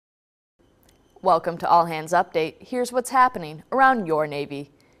Welcome to All Hands Update. Here's what's happening around your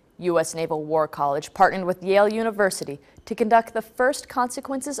Navy. U.S. Naval War College partnered with Yale University to conduct the first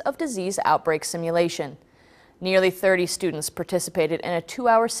consequences of disease outbreak simulation. Nearly 30 students participated in a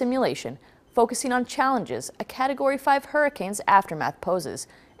 2-hour simulation focusing on challenges a Category 5 hurricane's aftermath poses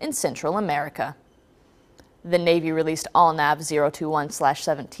in Central America. The Navy released ALNAV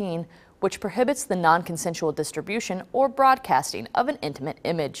 021/17, which prohibits the non-consensual distribution or broadcasting of an intimate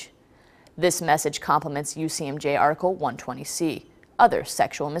image. This message complements UCMJ Article 120C, other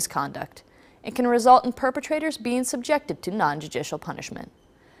sexual misconduct, and can result in perpetrators being subjected to non-judicial punishment.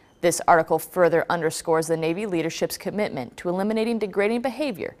 This article further underscores the Navy leadership's commitment to eliminating degrading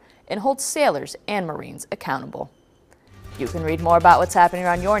behavior and holds sailors and Marines accountable. You can read more about what's happening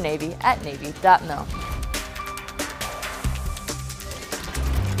around your Navy at Navy.mil.